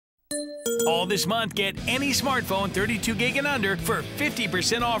All this month, get any smartphone 32 gig and under for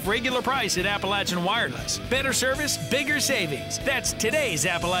 50% off regular price at Appalachian Wireless. Better service, bigger savings. That's today's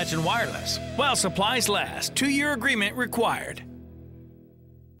Appalachian Wireless. While supplies last, 2-year agreement required.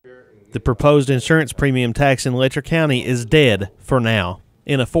 The proposed insurance premium tax in Letcher County is dead for now.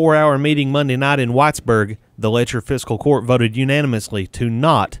 In a 4-hour meeting Monday night in Whitesburg, the Letcher Fiscal Court voted unanimously to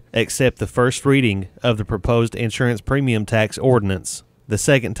not accept the first reading of the proposed insurance premium tax ordinance. The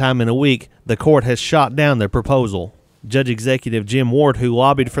second time in a week, the court has shot down the proposal. Judge Executive Jim Ward, who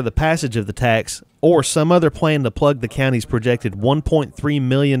lobbied for the passage of the tax or some other plan to plug the county's projected $1.3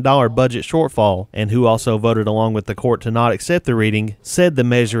 million budget shortfall, and who also voted along with the court to not accept the reading, said the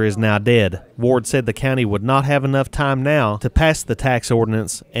measure is now dead. Ward said the county would not have enough time now to pass the tax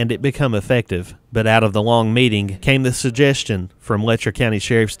ordinance and it become effective. But out of the long meeting came the suggestion from Letcher County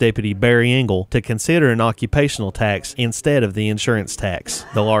Sheriff's Deputy Barry Engel to consider an occupational tax instead of the insurance tax.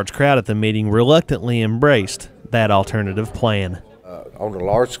 The large crowd at the meeting reluctantly embraced that alternative plan. On a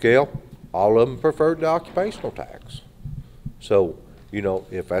large scale, all of them preferred the occupational tax. So, you know,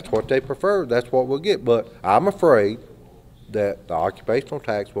 if that's what they prefer, that's what we'll get. But I'm afraid that the occupational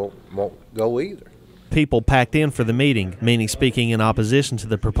tax won't go either. People packed in for the meeting, many speaking in opposition to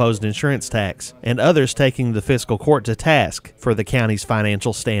the proposed insurance tax, and others taking the fiscal court to task for the county's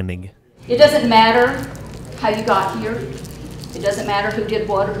financial standing. It doesn't matter how you got here. It doesn't matter who did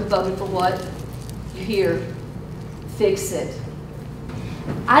what or who voted for what. You're here. Fix it.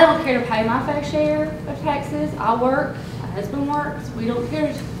 I don't care to pay my fair share of taxes. I work, my husband works. We don't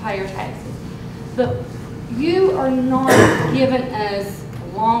care to pay our taxes. But you are not giving us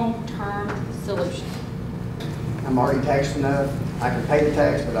a long-term solution. I'm already taxed enough. I can pay the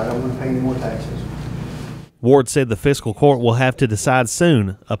tax, but I don't want to pay any more taxes. Ward said the fiscal court will have to decide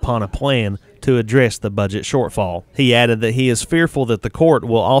soon upon a plan to address the budget shortfall. He added that he is fearful that the court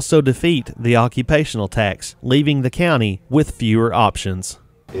will also defeat the occupational tax, leaving the county with fewer options.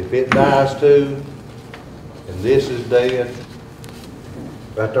 If it dies too, and this is dead,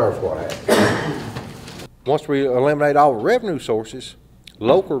 right there's what happens. Once we eliminate all the revenue sources,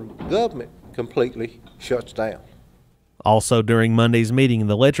 local government completely shuts down. Also during Monday's meeting,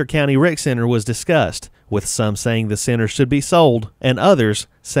 the Letcher County Rec Center was discussed, with some saying the center should be sold and others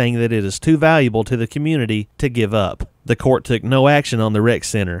saying that it is too valuable to the community to give up. The court took no action on the rec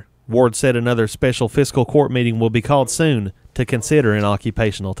center. Ward said another special fiscal court meeting will be called soon to consider an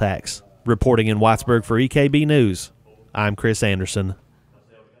occupational tax. Reporting in Whitesburg for EKB News, I'm Chris Anderson.